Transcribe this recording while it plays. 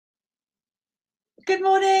Good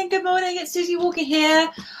morning. Good morning. It's Suzy Walker here.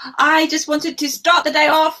 I just wanted to start the day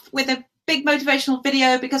off with a big motivational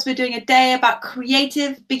video because we're doing a day about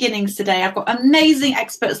creative beginnings today. I've got amazing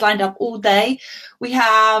experts lined up all day. We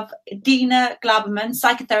have Dina Glauberman,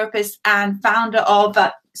 psychotherapist and founder of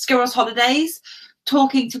Skiros Holidays,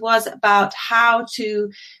 talking to us about how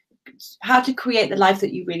to create the life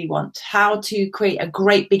that you really want, how to create a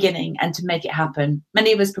great beginning and to make it happen.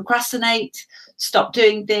 Many of us procrastinate, stop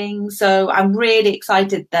doing things. So I'm really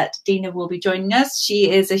excited that Dina will be joining us. She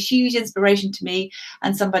is a huge inspiration to me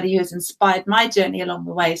and somebody who has inspired my journey along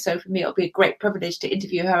the way. So for me, it'll be a great privilege to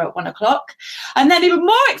interview her at 1:00. And then even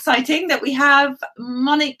more exciting that we have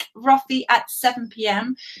Monique Ruffy at 7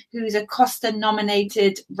 p.m., who's a Costa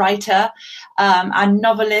nominated writer and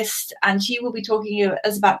novelist. And she will be talking to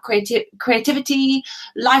us about creativity,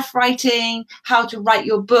 life writing, how to write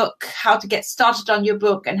your book, how to get started on your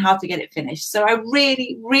book, and how to get it finished. So I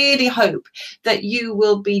really, really hope that you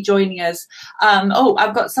will be joining us.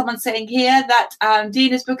 I've got someone saying here that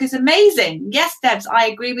Dina's book is amazing. Yes, Debs, I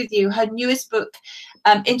agree with you. Her newest book,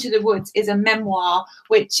 Into the Woods, is a memoir,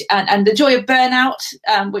 which and The Joy of Burnout,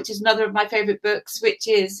 which is another of my favorite books, which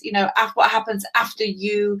is, what happens after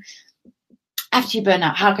you burn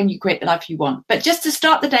out. How can you create the life you want? But just to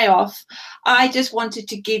start the day off, I just wanted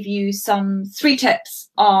to give you some 3 tips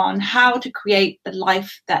on how to create the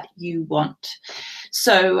life that you want.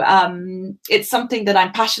 So it's something that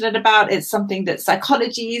I'm passionate about. It's something that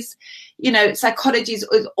Psychologies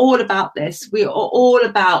is all about this. We are all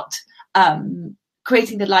about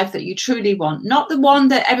creating the life that you truly want, not the one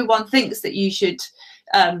that everyone thinks that you should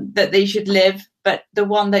that they should live, but the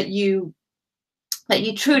one that you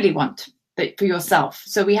truly want for yourself.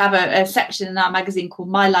 So we have a section in our magazine called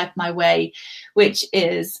My Life, My Way, which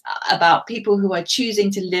is about people who are choosing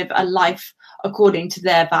to live a life according to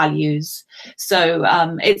their values. So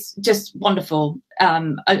it's just wonderful,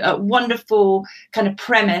 a wonderful kind of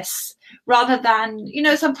premise, rather than,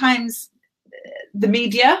 sometimes the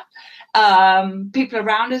media, people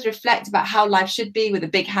around us reflect about how life should be with a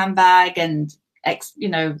big handbag and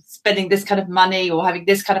spending this kind of money or having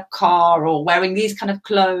this kind of car or wearing these kind of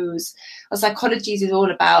clothes. Psychologies is all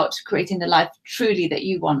about creating the life truly that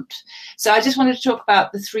you want. So I just wanted to talk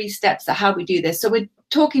about the 3 steps of how we do this. So we're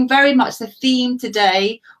talking very much, the theme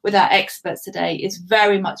today with our experts today is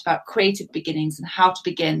very much about creative beginnings and how to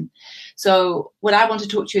begin. So what I want to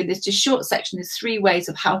talk to you in this just short section is 3 ways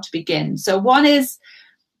of how to begin. So one is,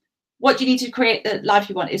 what you need to create the life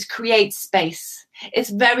you want is create space. It's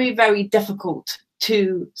very, very difficult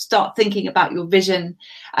to start thinking about your vision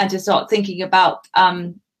and to start thinking about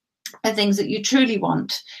the things that you truly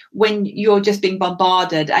want when you're just being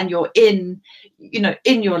bombarded and you're in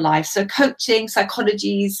your life. So coaching,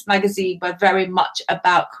 Psychologies magazine, we're very much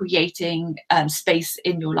about creating space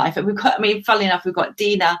in your life. And funnily enough, we've got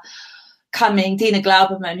Dina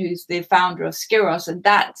Glauberman, who's the founder of Skiros, and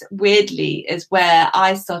that weirdly is where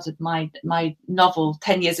I started my novel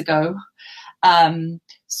 10 years ago.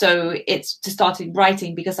 So it's to starting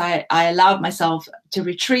writing because I allowed myself to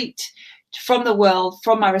retreat from the world,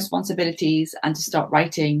 from my responsibilities, and to start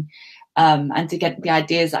writing and to get the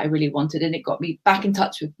ideas that I really wanted. And it got me back in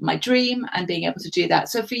touch with my dream and being able to do that.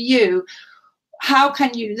 So for you, how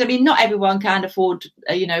can you, not everyone can afford,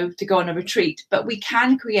 to go on a retreat, but we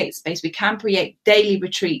can create space. We can create daily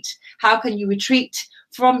retreat. How can you retreat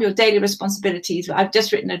from your daily responsibilities? I've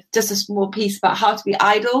just written just a small piece about how to be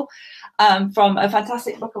idle from a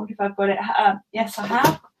fantastic book. I wonder if I've got it. Yes, I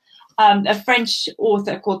have. A French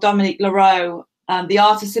author called Dominique Leroux, The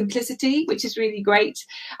Art of Simplicity, which is really great.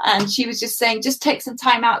 And she was just saying, just take some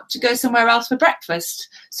time out to go somewhere else for breakfast.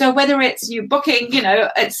 So whether it's you booking,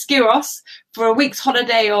 at Skiros for a week's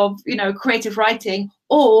holiday of, creative writing,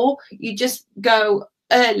 or you just go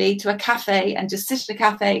early to a cafe and just sit at a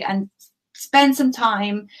cafe and spend some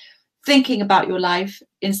time thinking about your life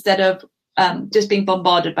instead of just being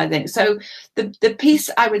bombarded by things. So the piece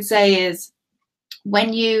I would say is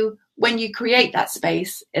when you create that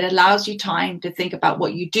space, it allows you time to think about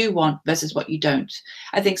what you do want versus what you don't.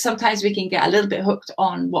 I think sometimes we can get a little bit hooked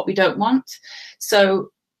on what we don't want.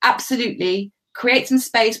 So absolutely create some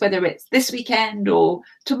space, whether it's this weekend or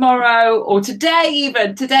tomorrow or today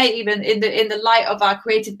even in the light of our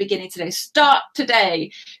creative beginning today. Start today,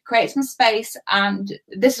 create some space. And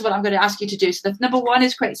this is what I'm going to ask you to do. So the number 1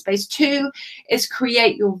 is create space. 2 is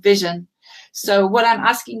create your vision. So what I'm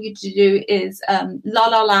asking you to do is La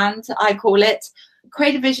La Land, I call it.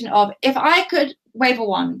 Create a vision of, if I could wave a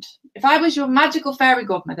wand, if I was your magical fairy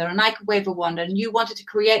godmother and I could wave a wand and you wanted to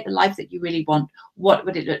create the life that you really want, what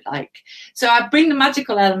would it look like? So I bring the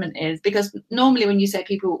magical element is because normally when you say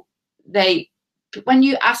people, they when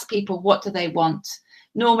you ask people what do they want,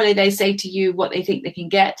 normally they say to you what they think they can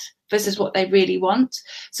get versus what they really want.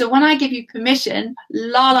 So when I give you permission,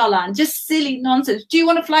 la la land, just silly nonsense. Do you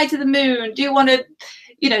want to fly to the moon? Do you want to,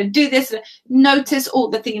 do this? Notice all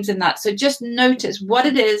the themes in that. So just notice what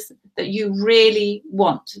it is that you really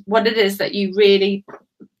want, what it is that you really,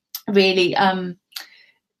 really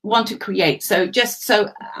want to create. So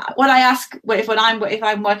what I ask if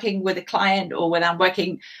I'm working with a client, or when I'm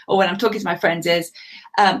talking to my friends, is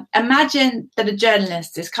imagine that a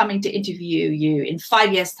journalist is coming to interview you in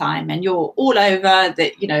 5 years' time, and you're all over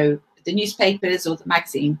the newspapers or the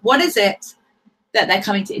magazine. What is it that they're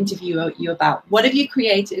coming to interview you about? What have you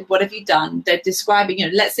created? What have you done? They're describing,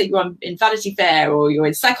 let's say you're in Vanity Fair, or you're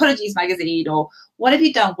in Psychologies magazine, or what have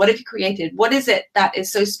you done? What have you created? What is it that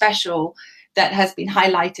is so special that has been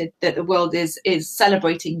highlighted that the world is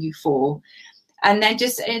celebrating you for? And then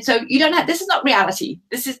so you don't have, this is not reality.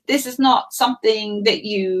 This is not something that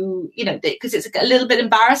because it's a little bit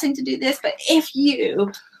embarrassing to do this. But if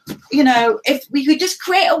if we could just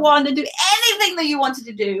create a wand and do anything that you wanted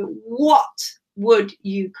to do, what would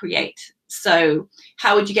you create? So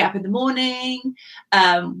how would you get up in the morning?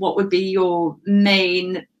 What would be your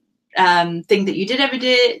main thing that you did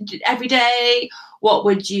every day? What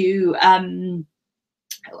would you,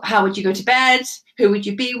 how would you go to bed? Who would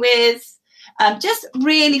you be with? Just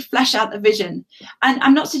really flesh out the vision. And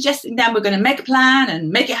I'm not suggesting then we're going to make a plan and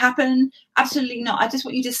make it happen. Absolutely not. I just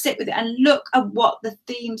want you to sit with it and look at what the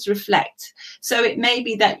themes reflect. So it may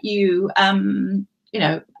be that you,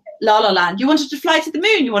 La La Land, you wanted to fly to the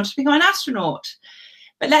moon, you wanted to become an astronaut.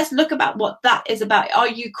 But let's look about what that is about. Are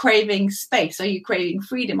you craving space? Are you craving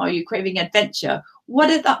freedom? Are you craving adventure?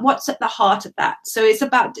 What's at the heart of that? So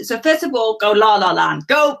first of all, go La La Land,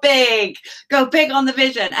 go big on the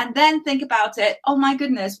vision, and then think about it. Oh my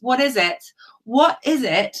goodness, what is it? What is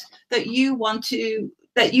it that you want to,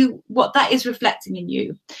 what that is reflecting in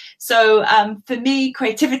you? So for me,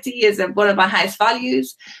 creativity is one of my highest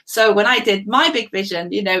values. So when I did my big vision,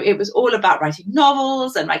 it was all about writing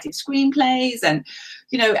novels and writing screenplays and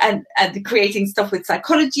creating stuff with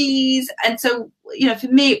Psychologies. And so, for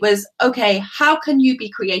me, it was, okay, how can you be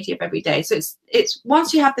creative every day? So it's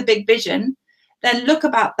once you have the big vision, then look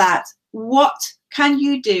about that. What can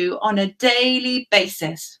you do on a daily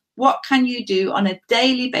basis? What can you do on a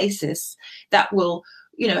daily basis that will,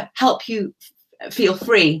 help you feel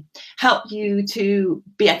free, help you to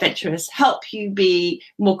be adventurous, help you be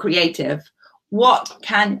more creative? What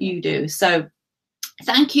can you do? So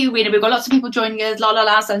thank you, Rena. We've got lots of people joining us. La La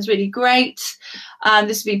La sounds really great.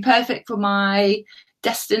 This would be perfect for my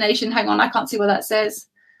destination. Hang on, I can't see what that says.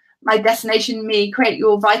 My destination, me, create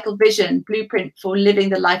your vital vision, blueprint for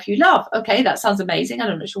living the life you love. Okay, that sounds amazing.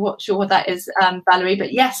 I'm not sure what that is, Valerie,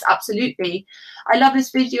 but yes, absolutely. I love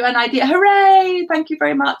this video and idea. Hooray! Thank you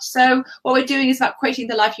very much. So what we're doing is about creating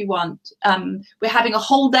the life you want. We're having a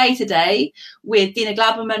whole day today with Dina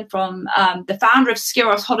Glaberman, from the founder of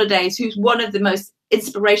Skiros Holidays, who's one of the most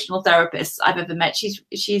inspirational therapists I've ever met.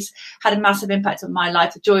 She's had a massive impact on my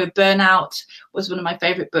life. The Joy of Burnout was one of my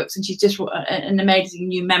favorite books, and she's just wrote an amazing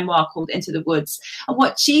new memoir called Into the Woods. And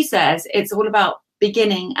what she says, it's all about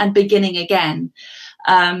beginning and beginning again.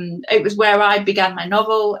 It was where I began my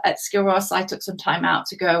novel at Skiros. I took some time out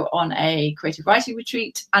to go on a creative writing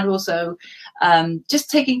retreat, and also just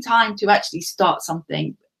taking time to actually start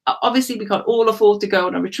something. Obviously, we can't all afford to go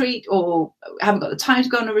on a retreat, or haven't got the time to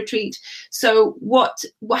go on a retreat. So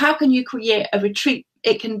how can you create a retreat?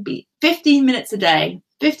 It can be 15 minutes a day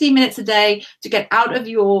to get out of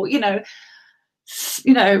your,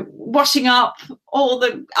 washing up, all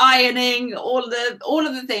the ironing, all of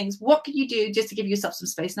the things. What can you do just to give yourself some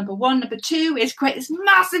space? Number one. Number two is create this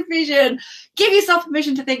massive vision. Give yourself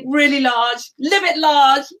permission to think really large, live it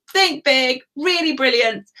large, think big, really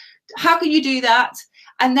brilliant. How can you do that?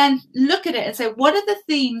 And then look at it and say, what are the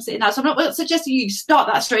themes in that? So I'm not suggesting you start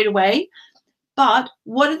that straight away, but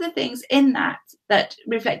what are the things in that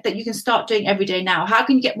reflect that you can start doing every day now? How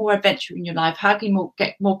can you get more adventure in your life? How can you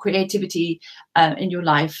get more creativity in your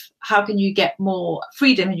life? How can you get more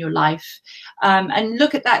freedom in your life? And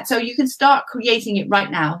look at that. So you can start creating it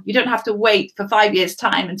right now. You don't have to wait for 5 years'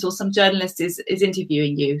 time until some journalist is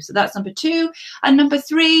interviewing you. So that's number two. And number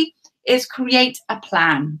three is create a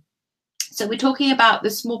plan. So we're talking about the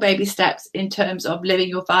small baby steps in terms of living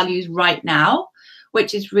your values right now,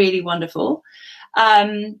 which is really wonderful.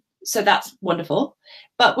 So that's wonderful.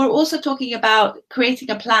 But we're also talking about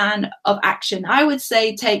creating a plan of action. I would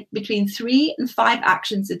say take between 3 and 5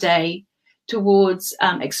 actions a day towards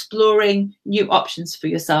exploring new options for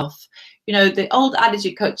yourself. You know, the old adage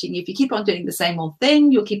in coaching, if you keep on doing the same old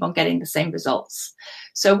thing, you'll keep on getting the same results.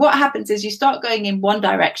 So what happens is you start going in one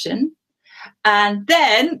direction, and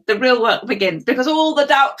then the real work begins, because all the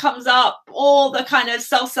doubt comes up, all the kind of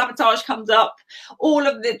self-sabotage comes up, all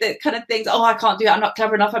of the kind of things. Oh, I can't do it. I'm not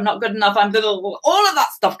clever enough. I'm not good enough. I'm little. All of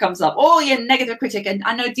that stuff comes up. All your negative critic. And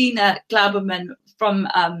I know Dina Glauberman from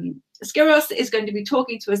Skiros is going to be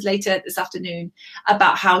talking to us later this afternoon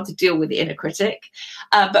about how to deal with the inner critic.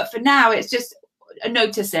 But for now, it's just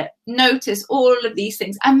notice it. Notice all of these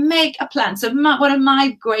things and make a plan. So two of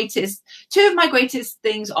my greatest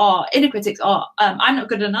things are inner critics are I'm not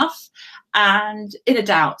good enough and inner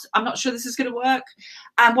doubt. I'm not sure this is going to work.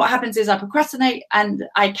 And what happens is I procrastinate and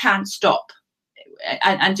I can't stop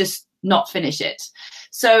and just not finish it.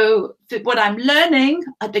 So what I'm learning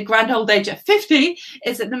at the grand old age of 50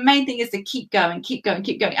 is that the main thing is to keep going.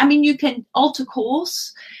 I mean, you can alter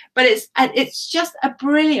course, but it's just a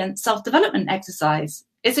brilliant self-development exercise.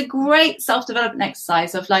 It's a great self-development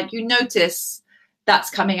exercise of, like, you notice that's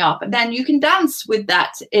coming up, and then you can dance with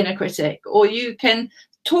that inner critic, or you can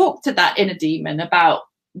talk to that inner demon about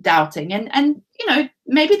doubting, and you know,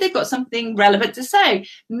 maybe they've got something relevant to say.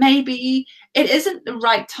 Maybe it isn't the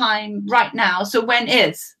right time right now, so when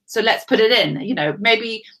is? So let's put it in. You know,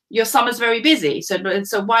 maybe your summer's very busy, so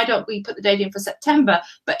why don't we put the date in for September?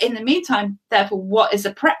 But in the meantime, therefore, what is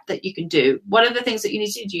the prep that you can do? What are the things that you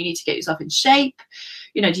need to do? Do you need to get yourself in shape?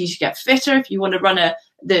 You know, do you need to get fitter if you want to run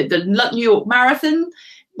the New York Marathon?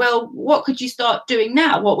 Well, what could you start doing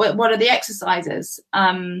now? What are the exercises?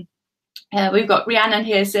 We've got Rhiannon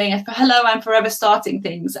here saying, hello, I'm forever starting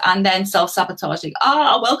things and then self-sabotaging.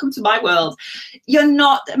 Welcome to my world. You're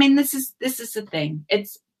not, I mean, this is the thing.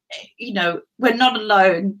 It's, you know, we're not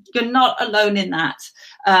alone. You're not alone in that.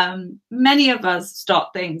 Many of us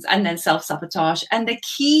start things and then self-sabotage. And the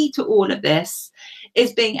key to all of this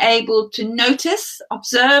is being able to notice,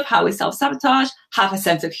 observe how we self-sabotage, have a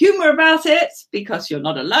sense of humor about it, because you're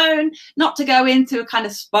not alone, not to go into a kind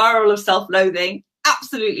of spiral of self-loathing.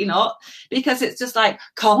 Absolutely not, because it's just like,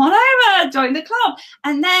 come on over, join the club.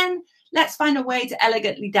 And then let's find a way to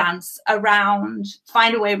elegantly dance around,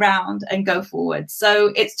 find a way around and go forward.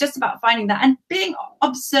 So it's just about finding that and being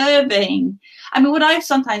observing. I mean, what I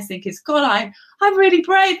sometimes think is, God, I'm really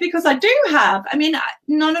brave, because I do have, I mean,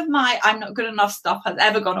 none of my I'm not good enough stuff has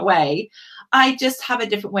ever gone away. I just have a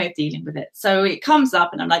different way of dealing with it. So it comes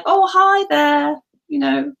up and I'm like, oh, hi there, you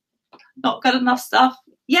know, not good enough stuff.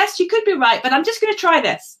 Yes, you could be right, but I'm just going to try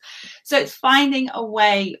this. So it's finding a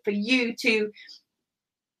way for you to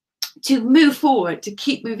move forward, to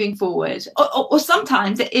keep moving forward. Or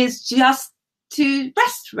sometimes it is just to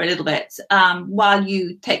rest for a little bit while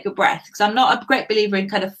you take a breath, because I'm not a great believer in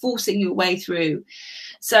kind of forcing your way through.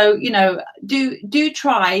 So, you know, do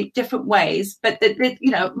try different ways, but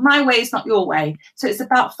you know, my way is not your way. So it's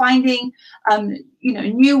about finding, you know,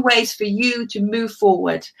 new ways for you to move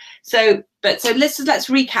forward. So let's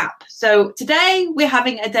recap. So today we're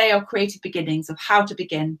having a day of creative beginnings, of how to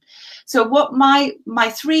begin. So what my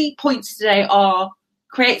 3 points today are: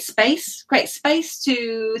 create space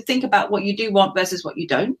to think about what you do want versus what you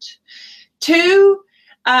don't. 2,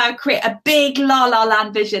 create a big la la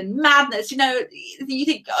land vision. Madness, you know, you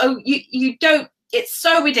think, oh, you don't, it's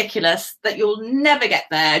so ridiculous that you'll never get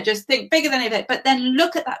there. Just think bigger than it. But then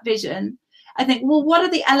look at that vision and think, well, what are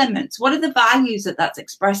the elements? What are the values that that's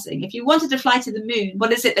expressing? If you wanted to fly to the moon,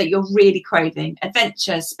 what is it that you're really craving?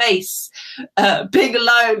 Adventure, space, being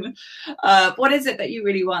alone. What is it that you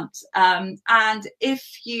really want? And then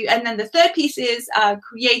the third piece is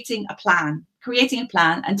creating a plan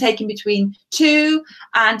and taking between 2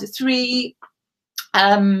 and 3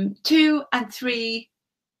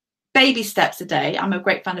 baby steps a day. I'm a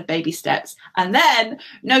great fan of baby steps. And then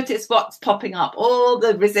notice what's popping up, all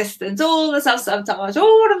the resistance, all the self-sabotage,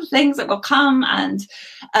 all of the things that will come and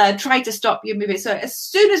try to stop you moving. So as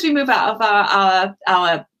soon as we move out of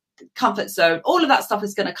our comfort zone, all of that stuff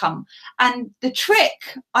is going to come. And the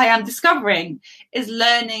trick I am discovering is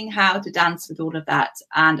learning how to dance with all of that,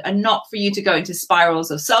 and not for you to go into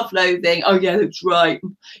spirals of self-loathing. Oh yeah, that's right,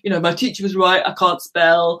 you know, my teacher was right, I can't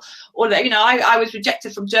spell. Or, you know, I was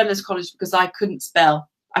rejected from journalist college because I couldn't spell,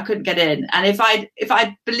 I couldn't get in. And if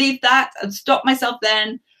I believed that and stopped myself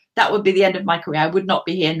then, that would be the end of my career. I would not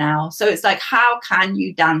be here now. So it's like, how can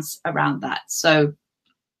you dance around that? So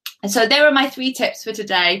there are my 3 tips for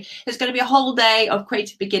today. There's going to be a whole day of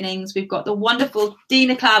creative beginnings. We've got the wonderful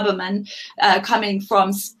Dina Klauberman coming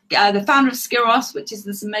from the founder of Skiros, which is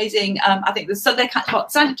this amazing, I think the Sunday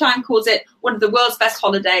Time calls it one of the world's best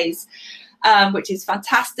holidays, which is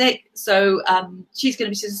fantastic. So she's a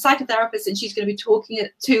psychotherapist, and she's going to be talking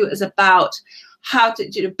to us about how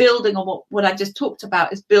to, building on what I just talked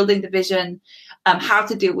about, is building the vision, how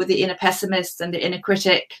to deal with the inner pessimist and the inner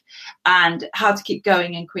critic, and how to keep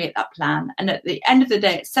going and create that plan. And at the end of the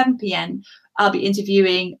day at 7 p.m, I'll be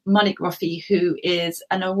interviewing Monique Ruffy, who is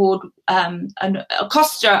an award, a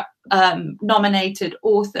Costa nominated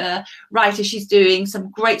author, writer. She's doing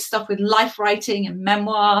some great stuff with life writing and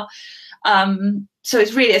memoir. So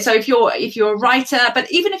it's really, so if you're a writer,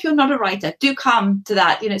 but even if you're not a writer, do come to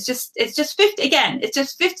that. It's just 50, again, it's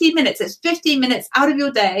just 15 minutes. It's 15 minutes out of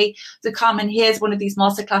your day to come, and here's one of these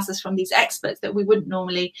masterclasses from these experts that we wouldn't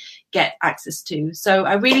normally get access to. So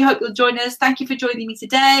I really hope you'll join us. Thank you for joining me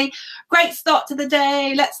today. Great start to the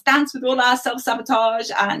day. Let's dance with all our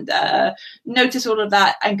self-sabotage and notice all of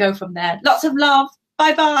that and go from there. Lots of love.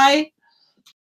 Bye-bye.